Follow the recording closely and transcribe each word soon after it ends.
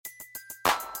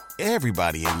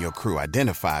Everybody in your crew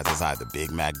identifies as either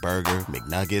Big Mac Burger,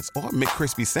 McNuggets, or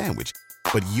McCrispy Sandwich.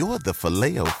 But you're the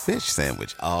Filet-O-Fish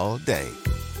Sandwich all day.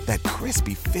 That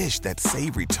crispy fish, that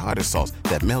savory tartar sauce,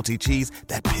 that melty cheese,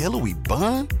 that pillowy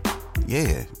bun.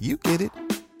 Yeah, you get it.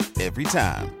 Every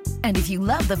time. And if you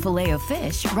love the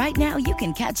Filet-O-Fish, right now you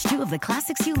can catch two of the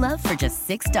classics you love for just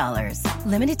 $6.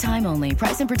 Limited time only.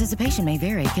 Price and participation may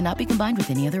vary. Cannot be combined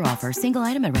with any other offer. Single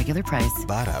item at regular price.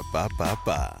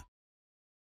 Ba-da-ba-ba-ba.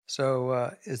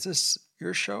 So is this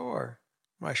your show or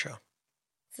my show?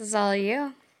 This is all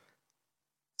you.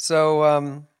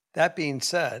 So that being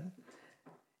said,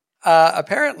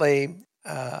 apparently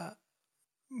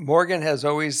Morgan has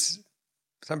always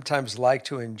sometimes liked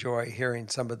to enjoy hearing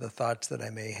some of the thoughts that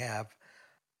I may have.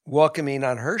 Welcoming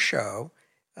on her show,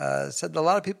 said that a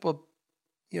lot of people,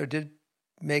 did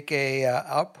make a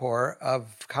outpour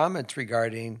of comments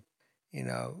regarding,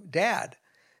 Dad.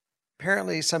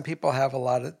 Apparently, some people have a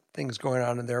lot of things going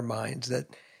on in their minds that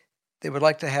they would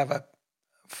like to have a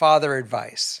father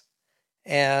advice.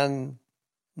 And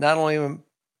not only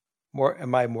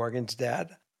am I Morgan's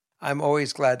dad, I'm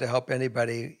always glad to help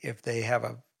anybody if they have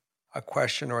a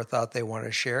question or a thought they want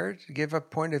to share, to give a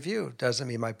point of view. Doesn't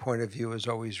mean my point of view is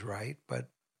always right, but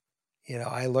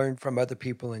I learned from other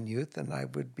people in youth, and I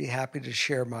would be happy to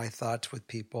share my thoughts with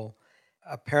people.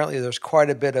 Apparently, there's quite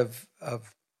a bit of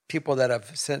people that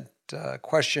have sent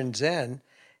questions in,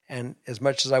 and as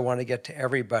much as I want to get to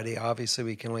everybody, obviously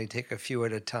we can only take a few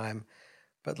at a time.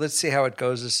 But let's see how it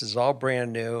goes. This is all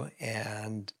brand new,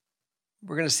 and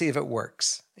we're going to see if it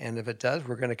works. And if it does,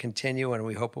 we're going to continue, and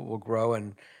we hope it will grow,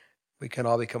 and we can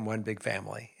all become one big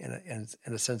family in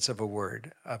a sense of a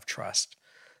word of trust.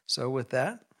 So with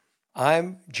that,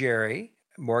 I'm Jerry,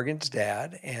 Morgan's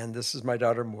dad, and this is my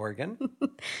daughter, Morgan,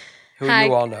 who Hi.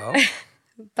 You all know.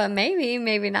 But maybe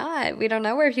not. We don't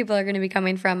know where people are going to be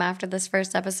coming from after this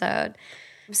first episode.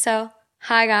 So,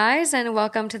 hi guys, and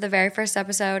welcome to the very first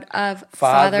episode of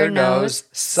Father Knows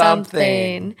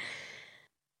Something.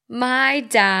 My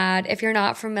dad, if you're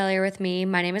not familiar with me,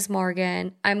 my name is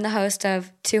Morgan. I'm the host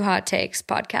of Two Hot Takes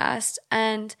podcast.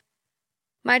 And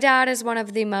my dad is one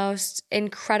of the most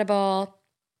incredible,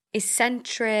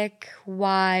 eccentric,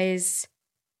 wise,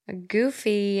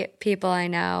 goofy people I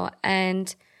know.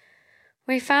 And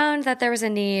we found that there was a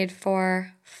need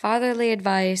for fatherly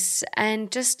advice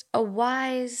and just a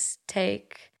wise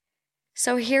take.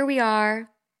 So here we are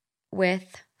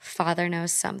with Father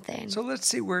Knows Something. So let's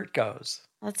see where it goes.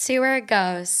 Let's see where it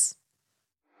goes.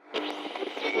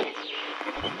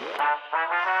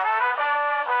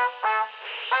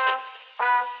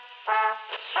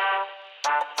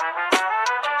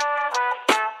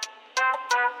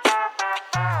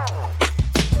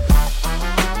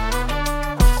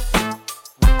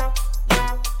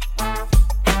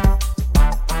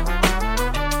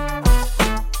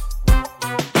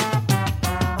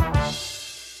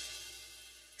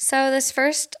 So this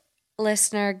first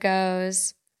listener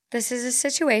goes, this is a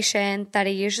situation that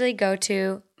I usually go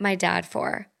to my dad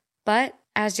for, but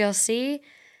as you'll see,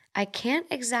 I can't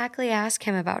exactly ask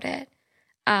him about it.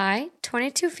 I,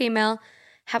 22 female,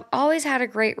 have always had a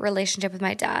great relationship with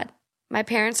my dad. My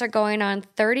parents are going on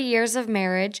 30 years of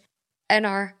marriage and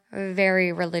are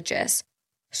very religious,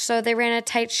 so they ran a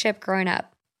tight ship growing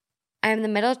up. I am the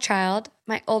middle child,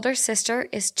 my older sister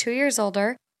is 2 years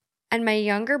older, and my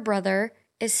younger brother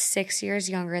is 6 years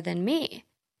younger than me.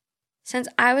 Since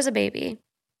I was a baby,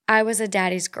 I was a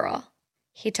daddy's girl.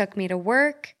 He took me to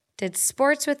work, did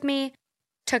sports with me,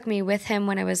 took me with him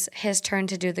when it was his turn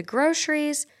to do the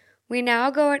groceries. We now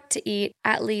go out to eat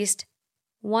at least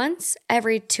once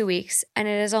every 2 weeks, and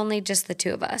it is only just the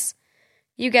two of us.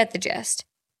 You get the gist.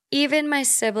 Even my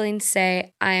siblings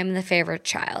say I am the favorite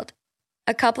child.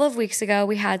 A couple of weeks ago,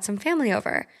 we had some family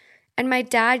over, and my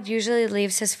dad usually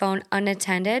leaves his phone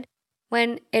unattended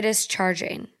when it is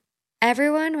charging.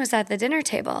 Everyone was at the dinner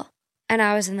table, and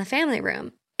I was in the family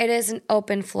room. It is an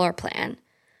open floor plan.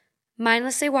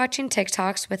 Mindlessly watching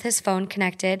TikToks with his phone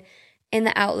connected in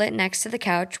the outlet next to the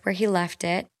couch where he left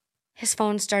it, his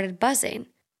phone started buzzing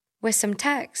with some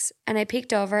texts, and I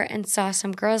peeked over and saw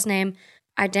some girl's name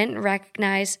I didn't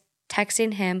recognize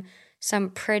texting him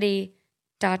some pretty ...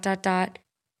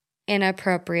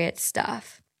 inappropriate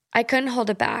stuff. I couldn't hold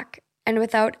it back, and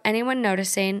without anyone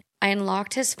noticing, I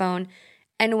unlocked his phone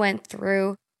and went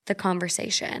through the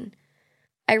conversation.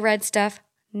 I read stuff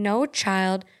no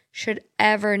child should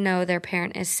ever know their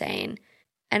parent is saying,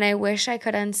 and I wish I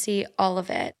could unsee all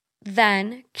of it.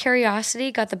 Then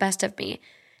curiosity got the best of me,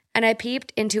 and I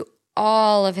peeped into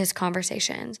all of his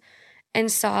conversations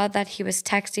and saw that he was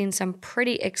texting some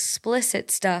pretty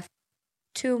explicit stuff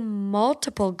to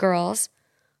multiple girls,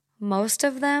 most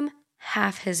of them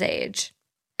half his age.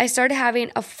 I started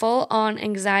having a full-on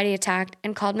anxiety attack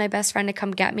and called my best friend to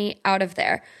come get me out of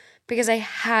there because I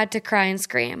had to cry and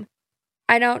scream.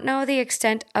 I don't know the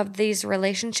extent of these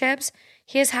relationships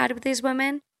he has had with these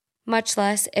women, much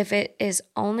less if it is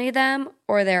only them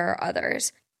or there are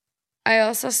others. I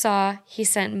also saw he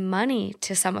sent money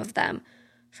to some of them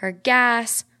for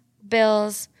gas,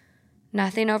 bills,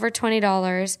 nothing over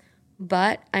 $20,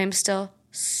 but I am still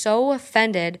so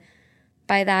offended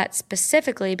by that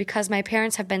specifically because my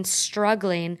parents have been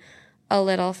struggling a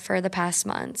little for the past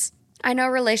months. I know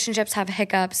relationships have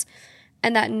hiccups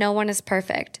and that no one is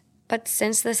perfect, but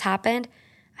since this happened,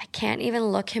 I can't even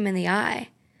look him in the eye.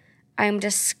 I am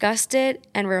disgusted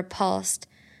and repulsed,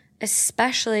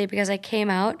 especially because I came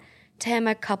out to him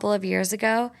a couple of years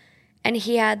ago and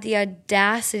he had the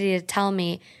audacity to tell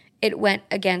me it went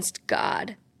against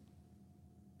God,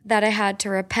 that I had to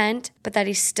repent, but that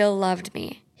he still loved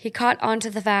me. He caught on to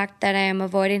the fact that I am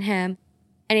avoiding him,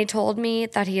 and he told me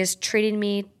that he is treating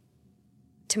me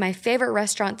to my favorite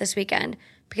restaurant this weekend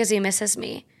because he misses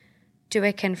me. Do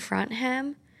I confront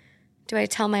him? Do I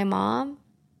tell my mom?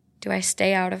 Do I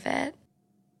stay out of it?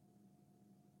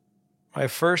 My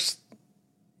first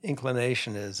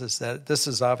inclination is that this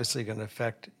is obviously going to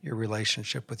affect your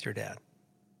relationship with your dad.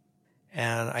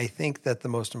 And I think that the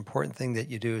most important thing that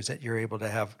you do is that you're able to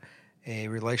have a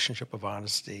relationship of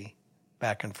honesty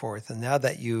back and forth. And now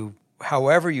that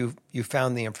however you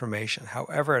found the information,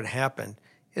 however it happened,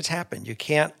 it's happened. You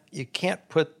can't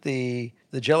put the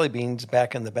jelly beans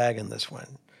back in the bag in this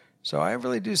one. So I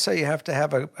really do say you have to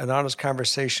have an honest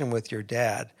conversation with your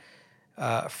dad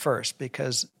first,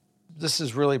 because this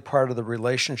is really part of the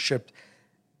relationship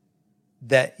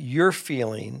that you're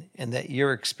feeling and that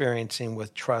you're experiencing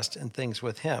with trust and things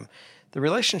with him. The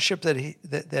relationship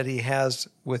that he has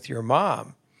with your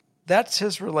mom, that's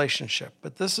his relationship.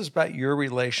 But this is about your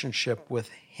relationship with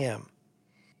him.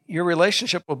 Your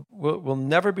relationship will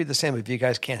never be the same if you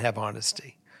guys can't have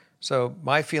honesty. So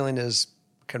my feeling is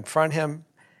confront him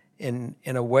in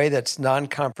a way that's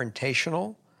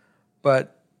non-confrontational,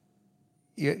 but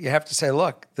you have to say,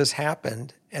 look, this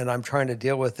happened and I'm trying to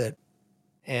deal with it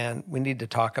and we need to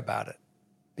talk about it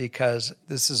because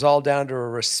this is all down to a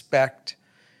respect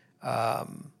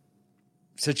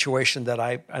situation that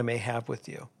I may have with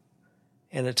you.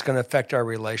 And it's going to affect our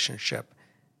relationship.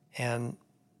 And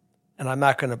I'm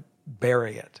not going to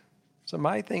bury it. So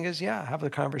my thing is, have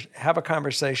a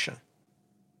conversation.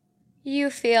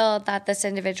 You feel that this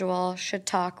individual should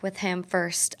talk with him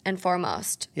first and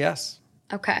foremost? Yes.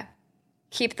 Okay.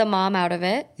 Keep the mom out of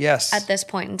it? Yes. At this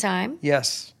point in time?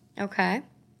 Yes. Okay.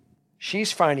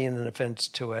 She's finding an offense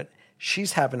to it.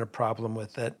 She's having a problem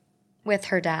with it. With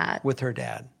her dad? With her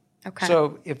dad. Okay.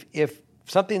 So if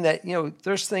something that,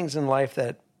 there's things in life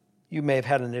that you may have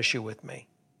had an issue with me.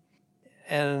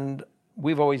 And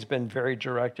we've always been very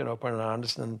direct and open and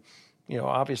honest. And,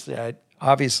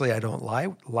 obviously I don't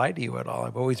lie to you at all.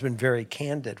 I've always been very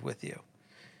candid with you.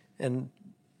 And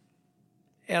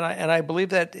I believe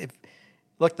that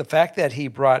the fact that he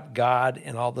brought God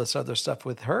and all this other stuff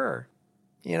with her,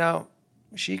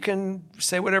 she can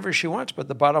say whatever she wants, but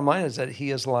the bottom line is that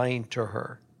he is lying to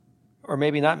her. Or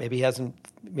maybe not,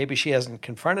 maybe she hasn't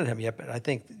confronted him yet, but I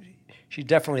think she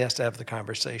definitely has to have the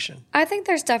conversation. I think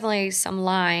there's definitely some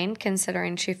lying,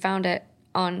 considering she found it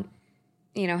on,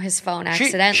 his phone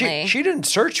accidentally. She didn't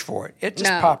search for it. It just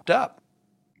popped up.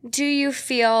 Do you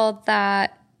feel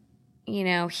that,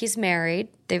 he's married?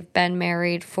 They've been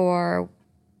married for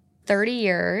 30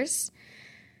 years.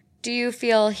 Do you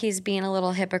feel he's being a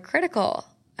little hypocritical?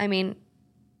 I mean,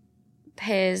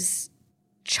 his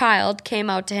child came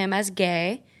out to him as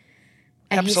gay,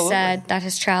 and Absolutely. He said that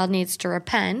his child needs to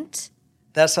repent.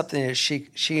 That's something that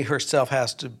she herself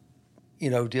has to,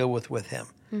 deal with him.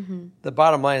 Mm-hmm. The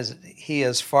bottom line is he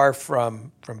is far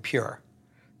from pure.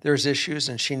 There's issues,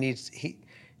 and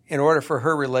in order for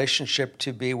her relationship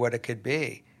to be what it could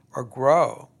be or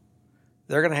grow,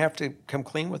 they're going to have to come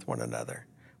clean with one another.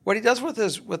 What he does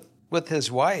with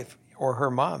his wife or her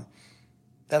mom,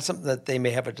 that's something that they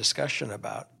may have a discussion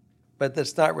about, but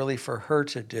that's not really for her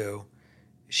to do.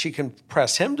 She can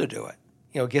press him to do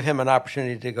it, give him an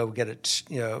opportunity to go get it,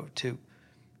 to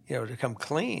come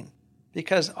clean.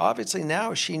 Because obviously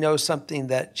now she knows something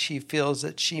that she feels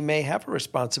that she may have a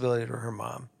responsibility to her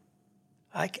mom.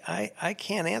 I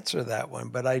can't answer that one,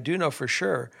 but I do know for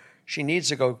sure she needs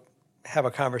to go have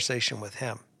a conversation with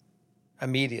him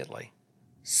immediately.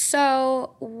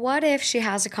 So what if she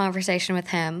has a conversation with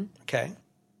him? Okay.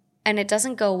 And it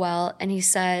doesn't go well, and he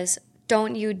says,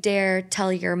 "Don't you dare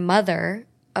tell your mother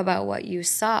about what you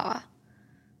saw."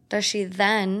 Does she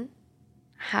then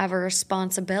have a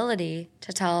responsibility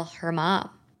to tell her mom.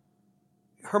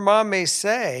 Her mom may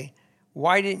say,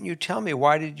 why didn't you tell me?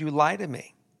 Why did you lie to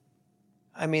me?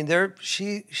 I mean,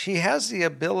 she has the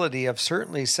ability of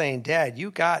certainly saying, Dad,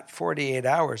 you got 48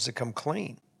 hours to come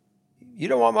clean. You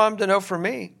don't want Mom to know from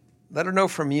me. Let her know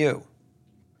from you.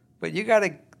 But you got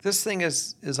to, this thing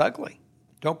is ugly.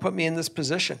 Don't put me in this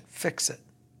position. Fix it.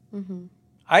 Mm-hmm.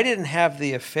 I didn't have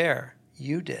the affair.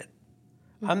 You did.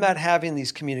 Mm-hmm. I'm not having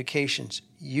these communications.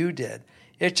 You did.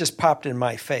 It just popped in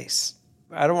my face.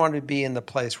 I don't want to be in the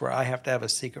place where I have to have a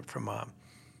secret from Mom.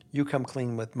 You come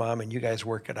clean with Mom and you guys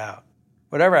work it out.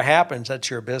 Whatever happens, that's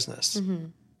your business. Mm-hmm.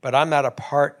 But I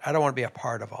don't want to be a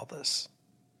part of all this.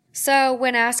 So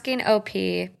when asking OP,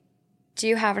 do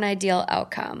you have an ideal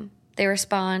outcome? They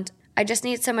respond, I just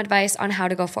need some advice on how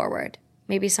to go forward.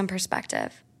 Maybe some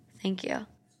perspective. Thank you.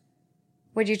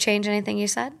 Would you change anything you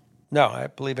said? No, I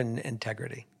believe in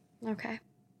integrity. Okay.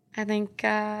 I think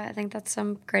that's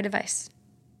some great advice.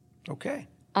 Okay.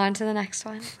 On to the next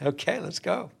one. Okay, let's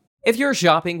go. If you're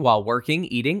shopping while working,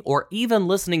 eating, or even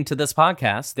listening to this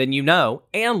podcast, then you know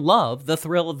and love the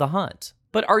thrill of the hunt.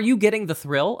 But are you getting the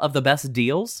thrill of the best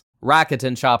deals?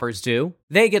 Rakuten shoppers do.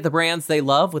 They get the brands they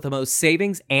love with the most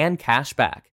savings and cash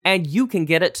back. And you can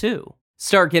get it too.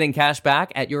 Start getting cash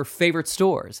back at your favorite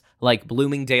stores like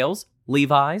Bloomingdale's,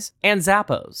 Levi's, and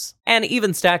Zappos. And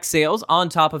even stack sales on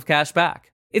top of cash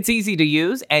back. It's easy to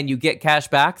use and you get cash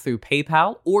back through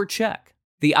PayPal or check.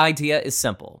 The idea is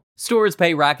simple. Stores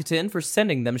pay Rakuten for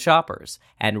sending them shoppers,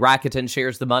 and Rakuten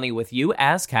shares the money with you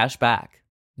as cash back.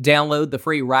 Download the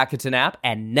free Rakuten app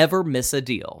and never miss a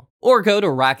deal. Or go to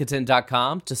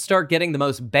Rakuten.com to start getting the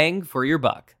most bang for your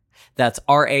buck. That's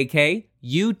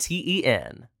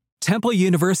RAKUTEN. Temple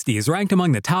University is ranked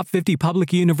among the top 50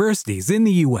 public universities in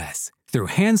the U.S. Through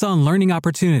hands-on learning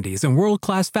opportunities and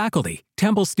world-class faculty,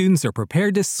 Temple students are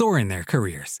prepared to soar in their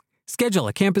careers. Schedule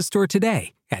a campus tour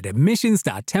today at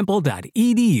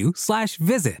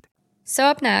admissions.temple.edu/visit. So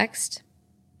up next,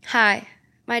 hi,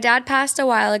 my dad passed a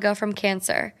while ago from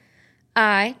cancer.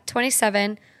 I,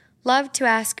 27, love to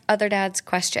ask other dads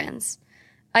questions.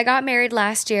 I got married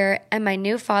last year and my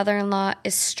new father-in-law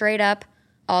is straight up,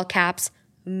 all caps,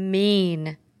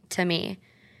 mean to me.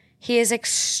 He is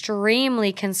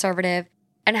extremely conservative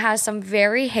and has some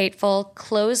very hateful,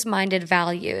 close-minded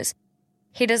values.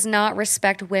 He does not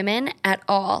respect women at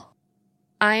all.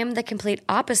 I am the complete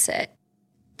opposite.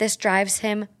 This drives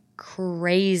him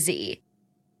crazy.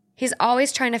 He's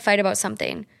always trying to fight about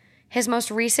something. His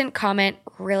most recent comment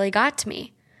really got to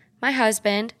me. My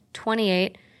husband,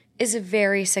 28, is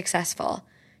very successful.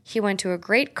 He went to a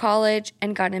great college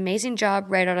and got an amazing job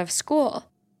right out of school.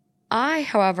 I,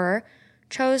 however,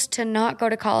 chose to not go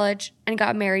to college and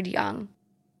got married young.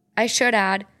 I should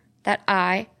add that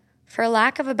I, for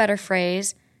lack of a better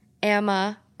phrase, am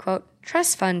a, quote,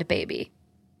 trust fund baby.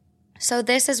 So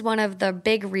this is one of the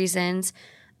big reasons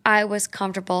I was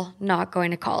comfortable not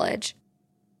going to college.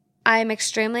 I am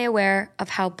extremely aware of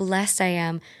how blessed I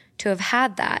am to have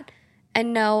had that,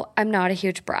 and no, I'm not a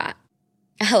huge brat.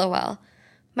 LOL.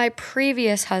 My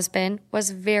previous husband was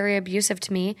very abusive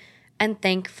to me, and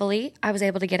thankfully, I was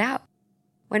able to get out.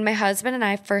 When my husband and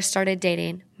I first started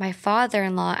dating, my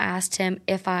father-in-law asked him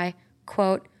if I,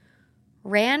 quote,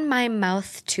 ran my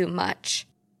mouth too much,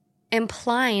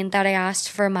 implying that I asked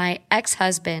for my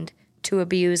ex-husband to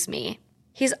abuse me.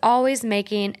 He's always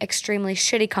making extremely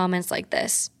shitty comments like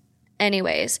this.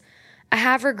 Anyways, I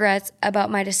have regrets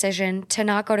about my decision to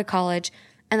not go to college,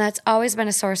 and that's always been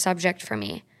a sore subject for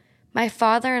me. My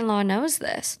father-in-law knows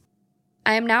this.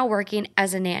 I am now working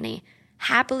as a nanny,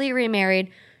 happily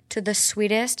remarried to the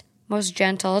sweetest, most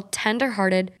gentle,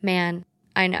 tender-hearted man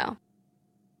I know.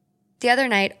 The other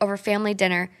night, over family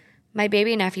dinner, my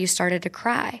baby nephew started to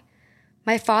cry.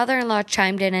 My father-in-law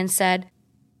chimed in and said,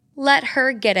 "Let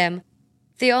her get him.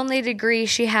 The only degree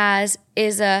she has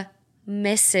is a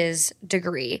Mrs.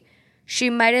 degree. She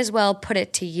might as well put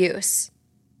it to use,"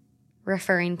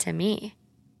 referring to me.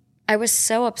 I was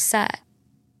so upset.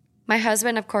 My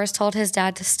husband, of course, told his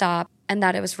dad to stop and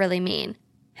that it was really mean.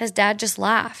 His dad just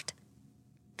laughed.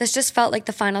 This just felt like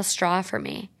the final straw for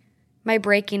me, my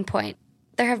breaking point.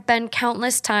 There have been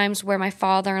countless times where my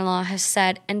father-in-law has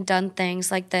said and done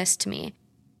things like this to me.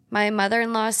 My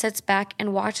mother-in-law sits back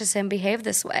and watches him behave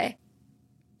this way.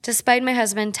 Despite my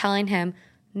husband telling him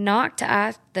not to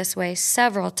act this way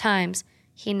several times,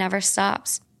 he never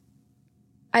stops.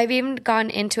 I've even gotten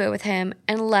into it with him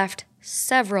and left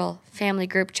several family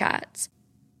group chats.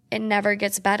 It never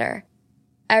gets better.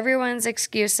 Everyone's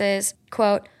excuse is,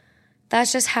 quote,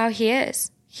 "That's just how he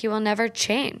is. He will never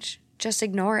change. Just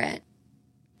ignore it."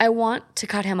 I want to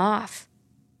cut him off.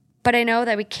 But I know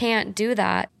that we can't do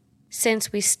that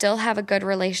since we still have a good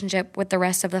relationship with the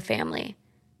rest of the family.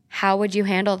 How would you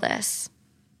handle this?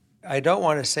 I don't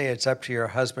want to say it's up to your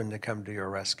husband to come to your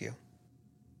rescue.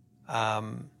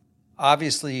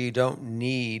 Obviously, you don't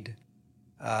need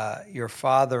your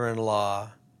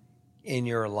father-in-law in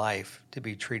your life to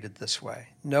be treated this way.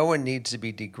 No one needs to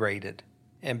be degraded.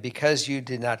 And because you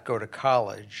did not go to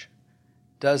college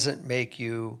doesn't make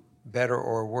you better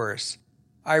or worse.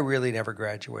 I really never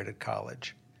graduated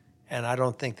college. And I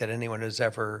don't think that anyone has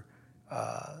ever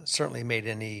certainly made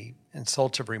any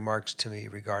insultive remarks to me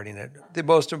regarding it. The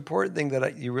most important thing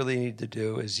that you really need to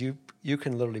do is you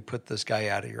can literally put this guy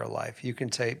out of your life. You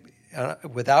can say,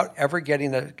 without ever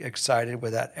getting excited,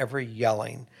 without ever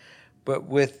yelling, but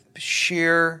with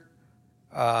sheer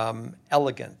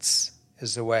elegance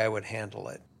is the way I would handle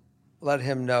it. Let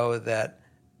him know that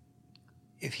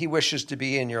if he wishes to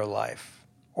be in your life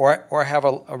or have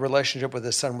a relationship with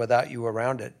his son without you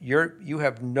around it, you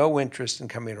have no interest in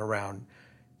coming around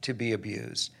to be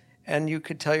abused. And you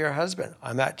could tell your husband,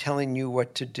 I'm not telling you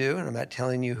what to do and I'm not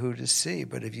telling you who to see,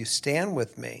 but if you stand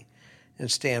with me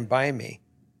and stand by me,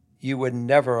 you would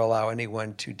never allow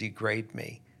anyone to degrade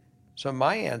me. So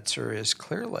my answer is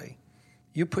clearly,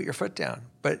 you put your foot down,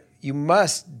 but you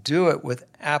must do it with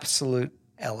absolute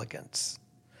elegance,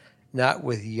 not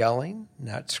with yelling,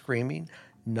 not screaming,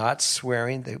 not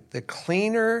swearing. The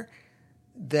cleaner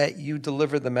that you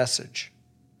deliver the message,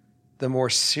 the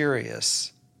more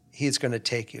serious he's going to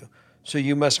take you. So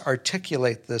you must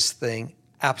articulate this thing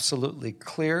absolutely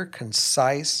clear,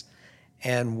 concise,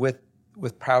 and with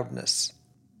proudness.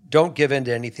 Don't give in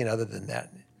to anything other than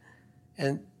that.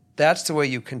 And that's the way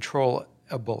you control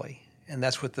a bully. And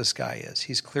that's what this guy is.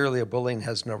 He's clearly a bully and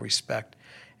has no respect,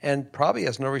 and probably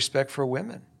has no respect for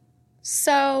women.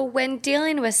 So when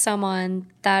dealing with someone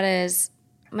that is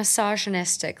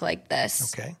misogynistic like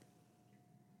this, Okay.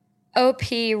 OP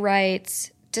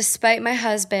writes, despite my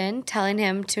husband telling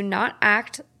him to not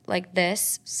act like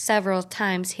this several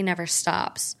times, he never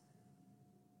stops.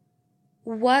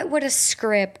 What would a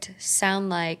script sound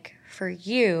like for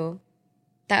you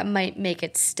that might make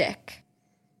it stick?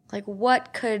 Like,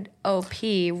 what could OP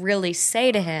really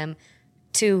say to him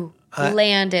to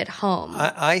land it home?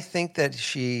 I think that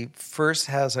she first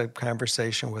has a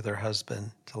conversation with her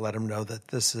husband to let him know that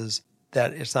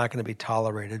that it's not going to be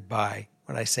tolerated by,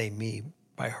 when I say me,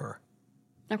 by her.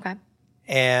 Okay.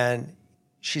 And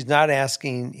she's not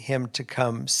asking him to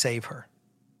come save her,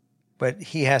 but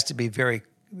he has to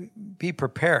be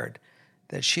prepared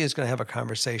that she is going to have a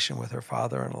conversation with her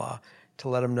father-in-law to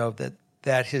let him know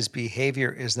that his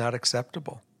behavior is not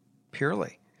acceptable,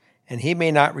 purely. And he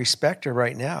may not respect her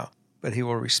right now, but he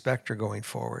will respect her going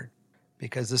forward,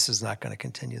 because this is not going to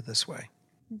continue this way.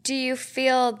 Do you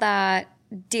feel that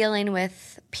dealing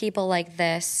with people like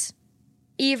this,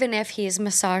 even if he's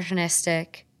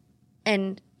misogynistic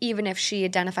and even if she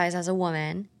identifies as a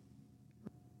woman,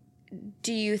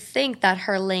 do you think that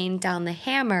her laying down the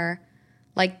hammer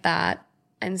like that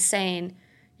and saying,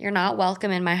 you're not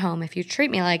welcome in my home if you treat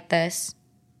me like this,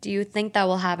 do you think that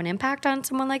will have an impact on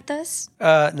someone like this?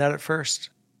 Not at first.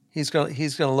 He's going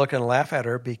to look and laugh at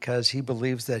her because he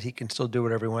believes that he can still do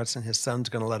whatever he wants and his son's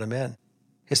going to let him in.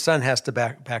 His son has to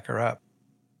back her up.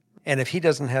 And if he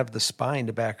doesn't have the spine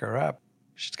to back her up,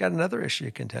 she's got another issue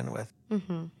to contend with.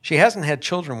 Mm-hmm. She hasn't had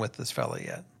children with this fellow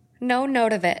yet. No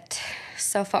note of it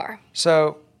so far.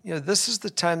 So, this is the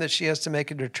time that she has to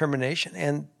make a determination.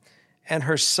 And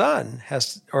her son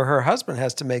her husband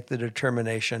has to make the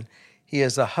determination. He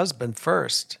is a husband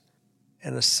first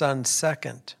and a son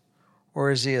second. Or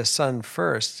is he a son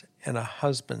first and a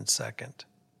husband second?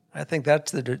 I think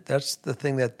that's the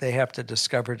thing that they have to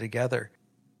discover together.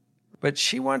 But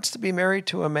she wants to be married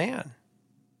to a man,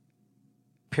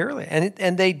 purely.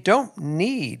 And they don't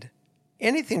need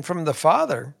anything from the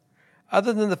father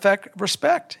other than the fact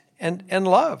respect and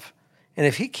love. And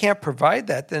if he can't provide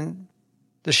that, then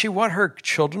does she want her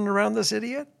children around this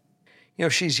idiot?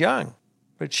 She's young,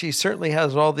 but she certainly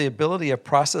has all the ability of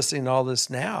processing all this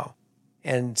now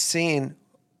and seeing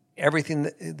everything,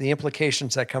 the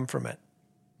implications that come from it.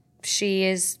 She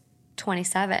is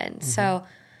 27, mm-hmm. So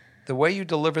the way you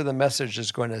deliver the message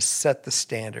is going to set the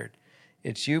standard.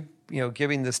 It's you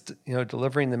giving this,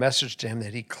 delivering the message to him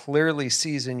that he clearly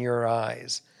sees in your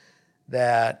eyes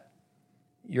that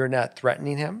you're not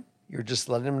threatening him. You're just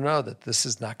letting him know that this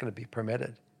is not going to be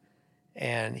permitted.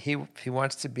 And he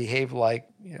wants to behave like,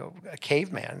 a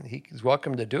caveman. He's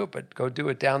welcome to do it, but go do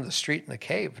it down the street in the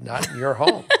cave, not in your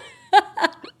home.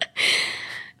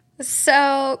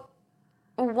 So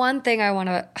one thing I want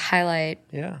to highlight.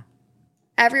 Yeah.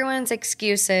 Everyone's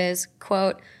excuses,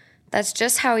 quote, That's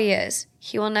just how he is.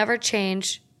 He will never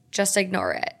change. Just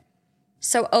ignore it.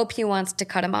 So OP wants to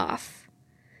cut him off.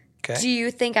 Okay. Do you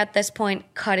think at this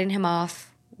point cutting him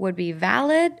off would be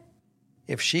valid?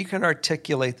 If she can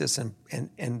articulate this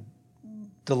and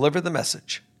deliver the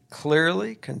message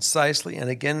clearly, concisely, and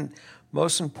again,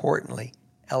 most importantly,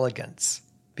 elegance.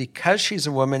 Because she's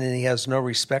a woman and he has no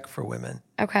respect for women,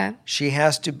 Okay. she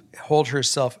has to hold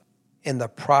herself in the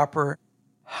proper,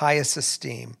 highest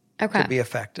esteem Okay. to be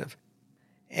effective.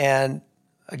 And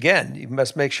again, you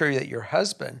must make sure that your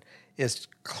husband is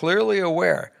clearly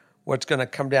aware what's going to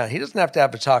come down. He doesn't have to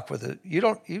have a talk with it. You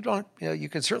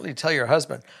can certainly tell your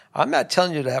husband, I'm not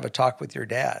telling you to have a talk with your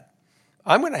dad.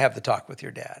 I'm going to have the talk with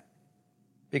your dad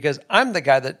because I'm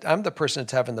the person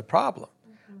that's having the problem.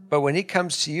 But when he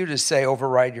comes to you to say,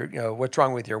 override what's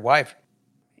wrong with your wife,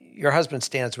 your husband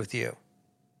stands with you.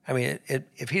 I mean,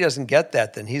 if he doesn't get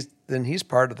that, then he's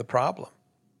part of the problem.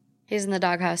 He's in the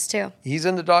doghouse too. He's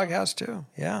in the doghouse too,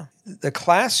 yeah. The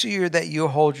classier that you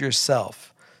hold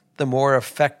yourself, the more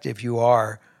effective you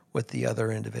are with the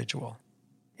other individual.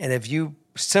 And if you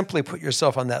simply put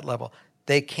yourself on that level,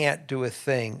 they can't do a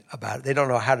thing about it. They don't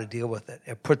know how to deal with it.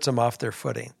 It puts them off their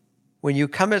footing. When you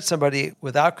come at somebody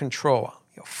without control,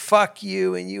 fuck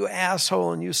you and you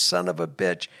asshole and you son of a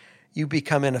bitch, you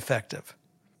become ineffective.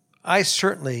 I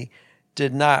certainly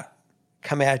did not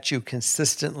come at you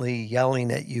consistently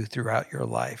yelling at you throughout your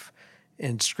life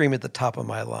and scream at the top of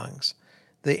my lungs.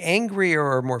 The angrier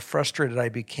or more frustrated I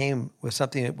became with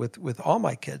something with all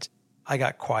my kids, I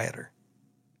got quieter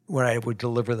when I would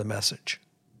deliver the message.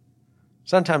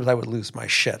 Sometimes I would lose my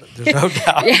shit. There's no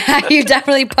doubt. Yeah, you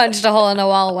definitely punched a hole in the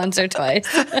wall once or twice.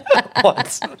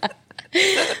 Once.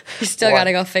 You still got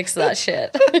to go fix that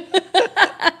shit.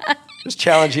 Just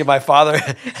challenging my father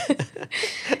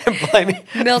and blaming.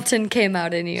 Milton came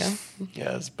out in you.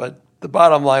 Yes, but the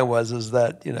bottom line is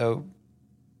that,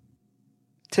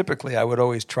 typically I would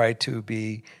always try to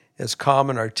be as calm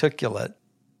and articulate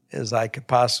as I could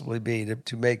possibly be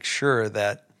to make sure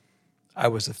that I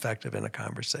was effective in a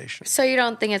conversation. So you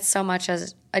don't think it's so much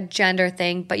as a gender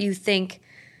thing, but you think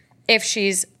if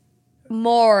she's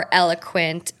more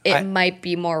eloquent, it might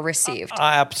be more received.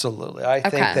 Absolutely. I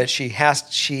think that she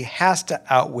has to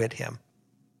outwit him.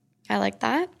 I like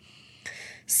that.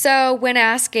 So when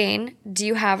asking, do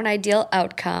you have an ideal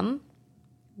outcome?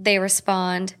 They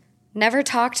respond, never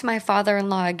talk to my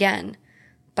father-in-law again,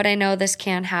 but I know this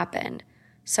can happen.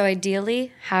 So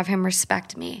ideally, have him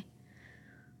respect me.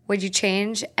 Would you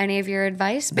change any of your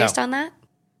advice based on that?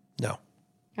 No.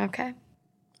 Okay.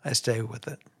 I stay with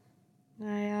it.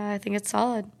 I think it's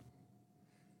solid.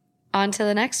 On to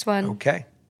the next one. Okay.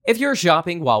 If you're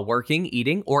shopping while working,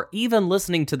 eating, or even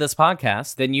listening to this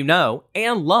podcast, then you know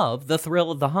and love the thrill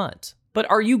of the hunt.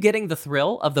 But are you getting the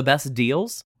thrill of the best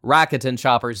deals? Rakuten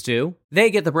shoppers do.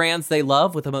 They get the brands they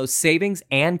love with the most savings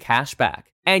and cash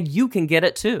back. And you can get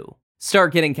it too.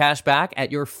 Start getting cash back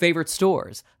at your favorite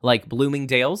stores like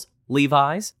Bloomingdale's,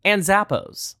 Levi's, and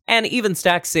Zappos. And even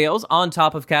stack sales on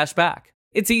top of cash back.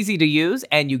 It's easy to use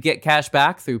and you get cash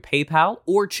back through PayPal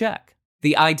or check.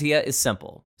 The idea is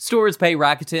simple. Stores pay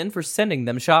Rakuten for sending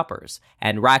them shoppers,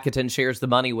 and Rakuten shares the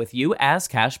money with you as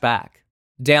cash back.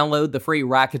 Download the free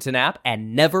Rakuten app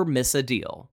and never miss a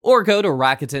deal. Or go to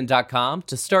Rakuten.com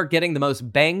to start getting the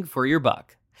most bang for your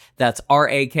buck. That's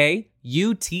Rakuten.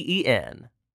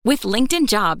 With LinkedIn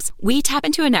Jobs, we tap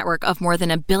into a network of more than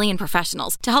 1 billion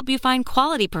professionals to help you find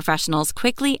quality professionals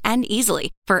quickly and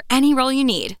easily for any role you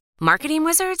need. Marketing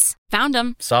wizards? Found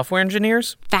them. Software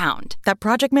engineers? Found. That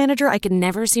project manager I could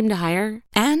never seem to hire?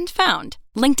 And found.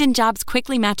 LinkedIn Jobs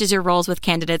quickly matches your roles with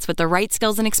candidates with the right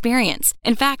skills and experience.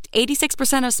 In fact,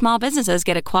 86% of small businesses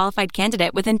get a qualified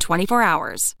candidate within 24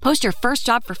 hours. Post your first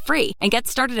job for free and get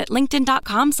started at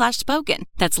linkedin.com/spoken.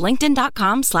 That's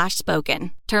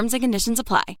linkedin.com/spoken. Terms and conditions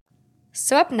apply.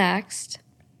 So up next,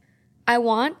 I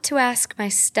want to ask my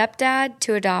stepdad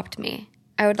to adopt me.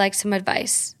 I would like some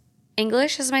advice.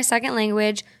 English is my second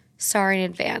language. Sorry in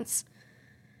advance.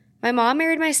 My mom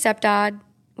married my stepdad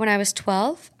when I was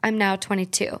 12. I'm now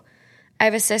 22. I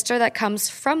have a sister that comes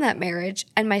from that marriage,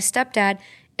 and my stepdad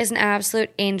is an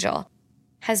absolute angel.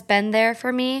 Has been there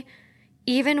for me,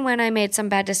 even when I made some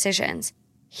bad decisions.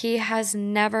 He has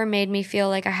never made me feel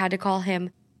like I had to call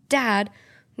him dad,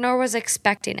 nor was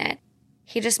expecting it.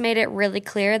 He just made it really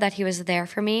clear that he was there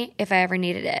for me if I ever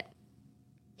needed it.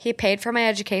 He paid for my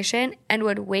education and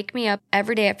would wake me up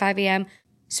every day at 5 a.m.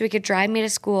 so he could drive me to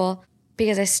school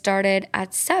because I started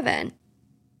at 7.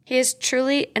 He is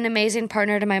truly an amazing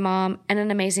partner to my mom and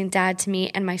an amazing dad to me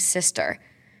and my sister.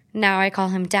 Now I call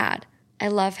him dad. I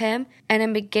love him and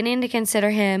am beginning to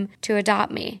consider him to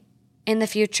adopt me in the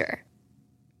future.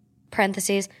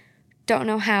 parentheses, don't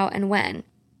know how and when,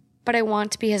 but I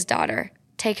want to be his daughter,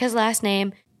 take his last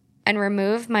name, and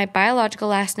remove my biological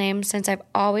last name since I've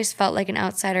always felt like an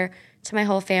outsider to my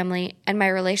whole family, and my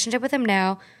relationship with him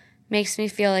now makes me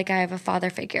feel like I have a father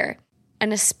figure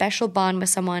and a special bond with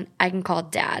someone I can call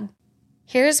dad.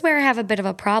 Here's where I have a bit of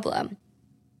a problem.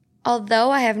 Although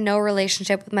I have no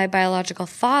relationship with my biological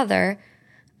father,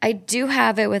 I do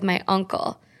have it with my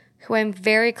uncle, who I'm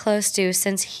very close to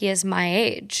since he is my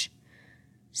age.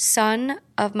 Son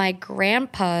of my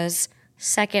grandpa's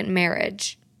second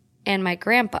marriage and my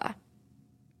grandpa.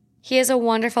 He is a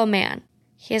wonderful man.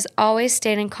 He has always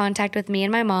stayed in contact with me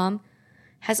and my mom,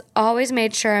 has always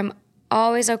made sure I'm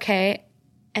always okay,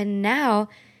 and now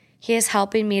he is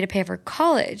helping me to pay for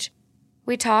college.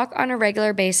 We talk on a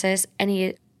regular basis, and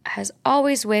he has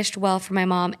always wished well for my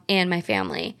mom and my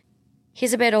family.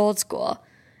 He's a bit old school,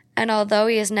 and although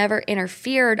he has never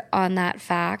interfered on that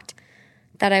fact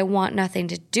that I want nothing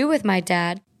to do with my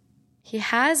dad, he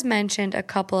has mentioned a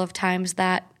couple of times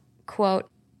that, quote,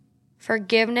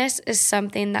 forgiveness is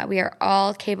something that we are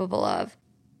all capable of,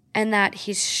 and that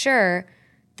he's sure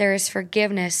there is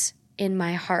forgiveness in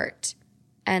my heart,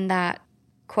 and that,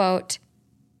 quote,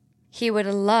 he would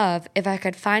love if I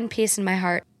could find peace in my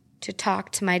heart to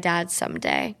talk to my dad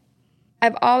someday.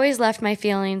 I've always left my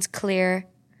feelings clear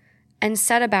and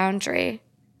set a boundary.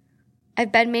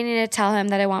 I've been meaning to tell him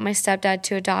that I want my stepdad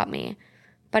to adopt me,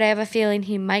 but I have a feeling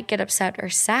he might get upset or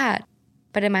sad.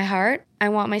 But in my heart, I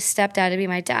want my stepdad to be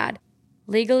my dad,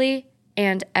 legally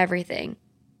and everything.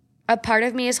 A part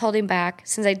of me is holding back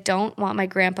since I don't want my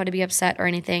grandpa to be upset or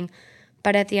anything,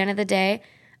 but at the end of the day,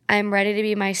 I am ready to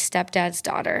be my stepdad's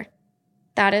daughter.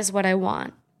 That is what I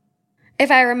want.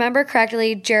 If I remember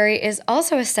correctly, Jerry is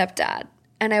also a stepdad,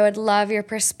 and I would love your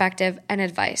perspective and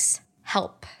advice.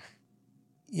 Help.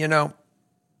 You know,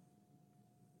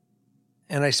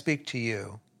 and I speak to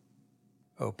you,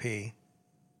 OP,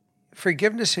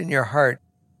 forgiveness in your heart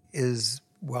is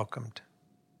welcomed.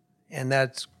 And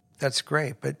that's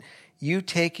great. But you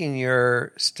taking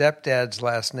your stepdad's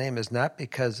last name is not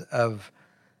because of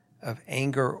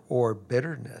anger or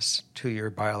bitterness to your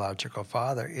biological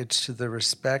father. It's to the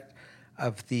respect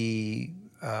of the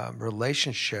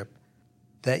relationship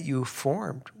that you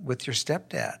formed with your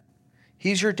stepdad.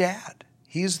 He's your dad.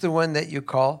 He's the one that you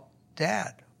call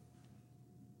dad.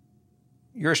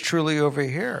 Yours truly over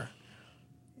here.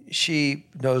 She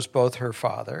knows both her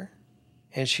father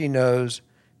and she knows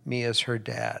me as her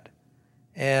dad.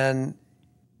 And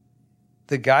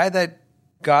the guy that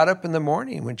got up in the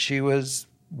morning when she was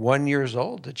 1 year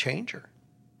old to change her,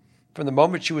 from the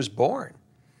moment she was born,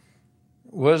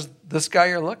 was this guy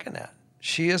you're looking at.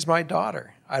 She is my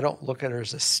daughter. I don't look at her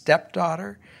as a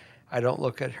stepdaughter. I don't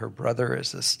look at her brother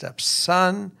as a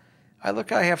stepson. I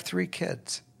have 3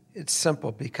 kids. It's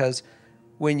simple because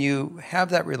when you have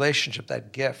that relationship,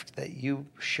 that gift that you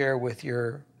share with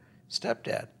your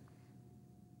stepdad,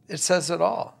 it says it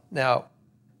all. Now,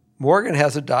 Morgan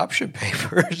has adoption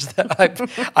papers that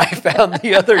I found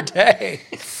the other day,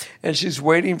 and she's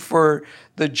waiting for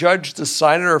the judge to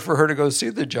sign it or for her to go see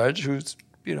the judge, who's,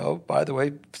 by the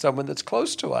way, someone that's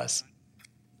close to us.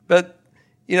 But,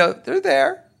 they're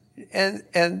there.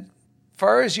 And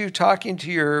far as you talking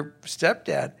to your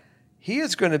stepdad, he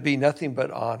is going to be nothing but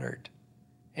honored.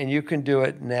 And you can do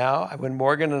it now. When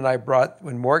Morgan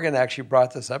actually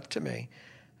brought this up to me,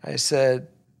 I said,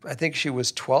 I think she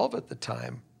was 12 at the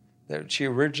time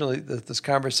that this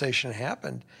conversation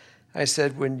happened. I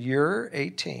said, when you're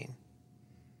 18,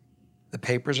 the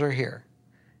papers are here.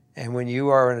 And when you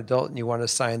are an adult and you want to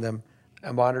sign them,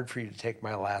 I'm honored for you to take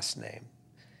my last name.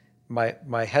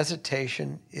 My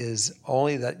hesitation is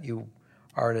only that you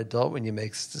are an adult when you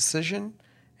make this decision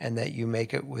and that you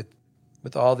make it with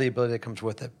all the ability that comes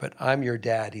with it. But I'm your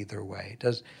dad either way.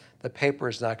 The paper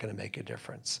is not going to make a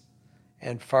difference.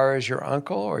 And far as your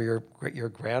uncle or your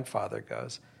grandfather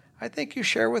goes, I think you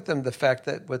share with them the fact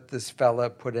that what this fella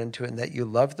put into it and that you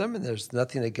love them, and there's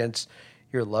nothing against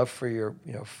your love for your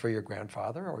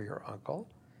grandfather or your uncle.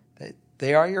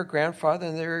 They are your grandfather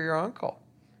and they're your uncle.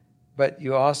 But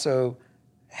you also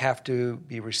have to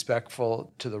be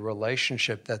respectful to the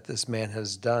relationship that this man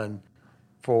has done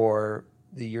for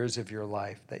the years of your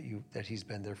life that he's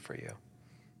been there for you.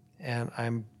 And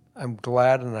I'm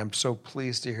glad and I'm so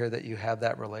pleased to hear that you have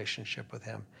that relationship with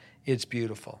him. It's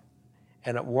beautiful.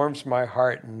 And it warms my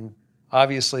heart. And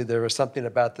obviously there was something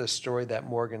about this story that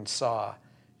Morgan saw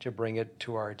to bring it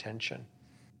to our attention.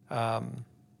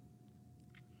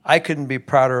 I couldn't be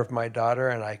prouder of my daughter,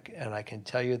 and I can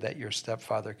tell you that your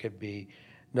stepfather could be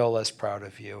no less proud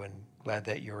of you and glad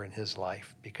that you're in his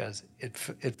life because it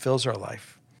fills our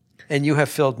life. And you have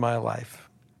filled my life.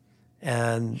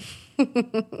 and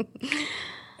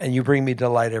and you bring me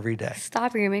delight every day.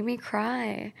 Stop, you're going to make me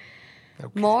cry.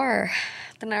 Okay. More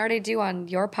than I already do on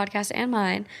your podcast and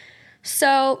mine.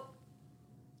 So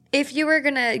if you were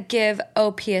going to give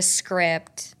OP a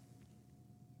script,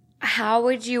 how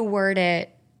would you word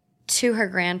it to her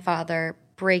grandfather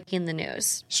breaking the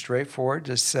news? Straightforward,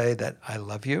 just say that I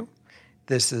love you.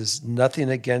 This is nothing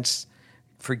against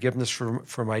forgiveness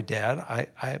for my dad.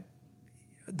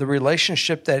 The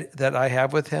relationship that I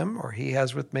have with him or he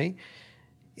has with me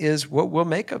is what we'll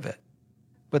make of it.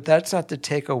 But that's not to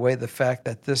take away the fact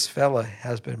that this fella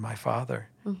has been my father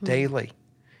daily,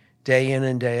 day in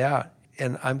and day out,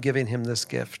 and I'm giving him this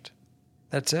gift.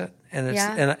 That's it. And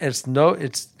it's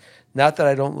not that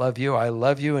I don't love you. I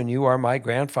love you, and you are my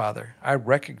grandfather. I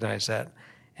recognize that.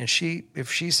 And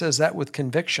if she says that with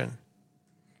conviction,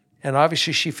 and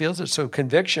obviously she feels it, so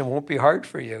conviction won't be hard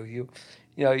for you.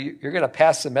 You're going to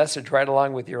pass the message right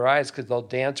along with your eyes because they'll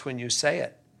dance when you say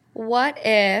it. What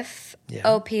if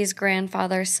OP's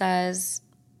grandfather says,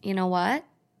 you know what?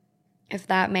 If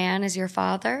that man is your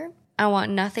father, I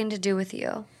want nothing to do with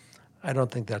you. I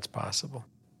don't think that's possible.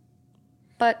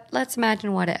 But let's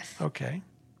imagine what if. Okay.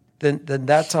 Then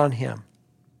that's on him.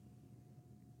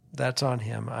 That's on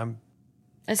him.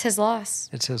 It's his loss.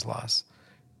 It's his loss.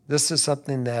 This is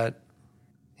something that,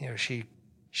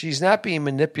 she's not being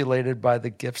manipulated by the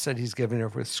gifts that he's giving her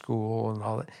with school and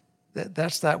all that.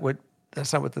 That's not what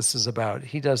this is about.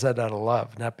 He does that out of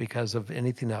love, not because of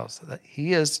anything else.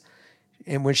 He is,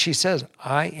 and when she says,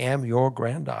 I am your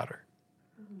granddaughter,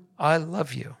 I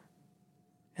love you.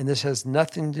 And this has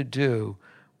nothing to do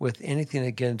with anything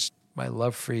against my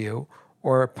love for you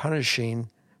or punishing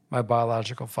my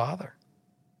biological father.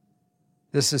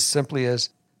 This is simply as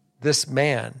this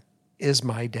man is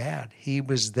my dad. He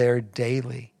was there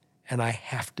daily, and I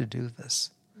have to do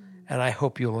this. And I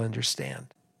hope you'll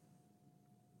understand.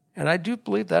 And I do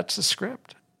believe that's the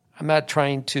script. I'm not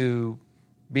trying to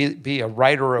be a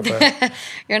writer of a...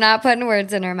 You're not putting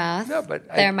words in her mouth. No, but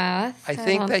their mouth. I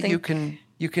think that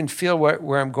you can feel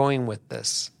where I'm going with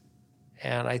this.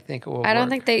 And I think it will I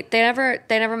don't work. think they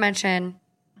never mention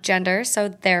gender, so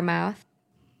their mouth.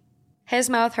 His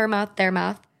mouth, her mouth, their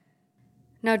mouth.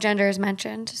 No gender is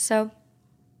mentioned. So,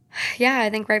 yeah, I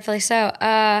think rightfully so.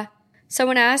 So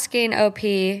when asking OP,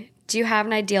 do you have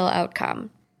an ideal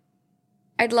outcome?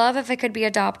 I'd love if I could be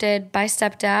adopted by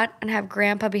stepdad and have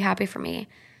grandpa be happy for me.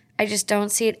 I just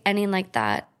don't see it ending like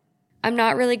that. I'm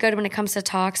not really good when it comes to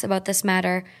talks about this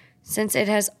matter since it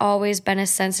has always been a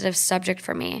sensitive subject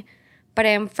for me. But I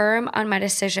am firm on my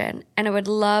decision, and I would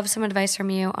love some advice from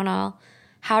you on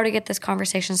how to get this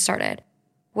conversation started.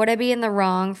 Would I be in the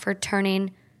wrong for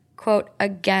turning, quote,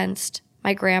 against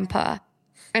my grandpa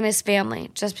and his family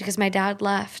just because my dad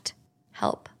left?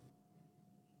 Help.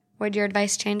 Would your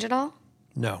advice change at all?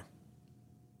 No.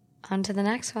 On to the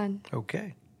next one.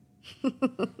 Okay.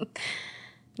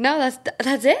 No,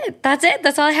 that's it. That's it.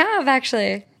 That's all I have,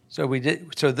 actually. So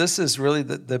this is really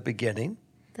the beginning.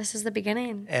 This is the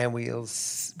beginning. And we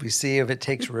see if it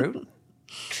takes root.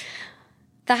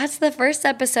 That's the first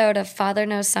episode of Father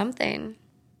Knows Something.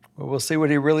 Well, we'll see what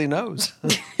he really knows.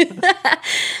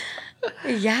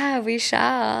 Yeah, we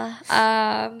shall.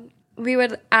 We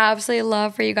would absolutely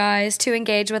love for you guys to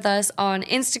engage with us on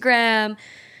Instagram,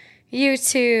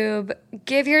 YouTube.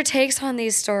 Give your takes on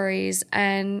these stories,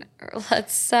 and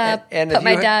let's put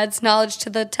my dad's knowledge to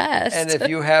the test. And if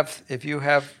you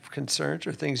have concerns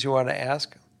or things you want to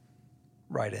ask,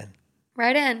 write in.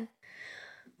 Write in.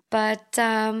 But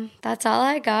that's all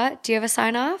I got. Do you have a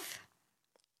sign off?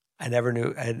 I never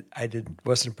knew.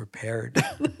 Wasn't prepared.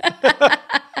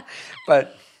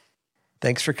 But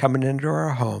thanks for coming into our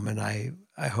home, and I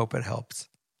hope it helps.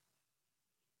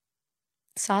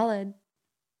 Solid.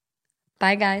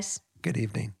 Bye, guys. Good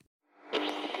evening.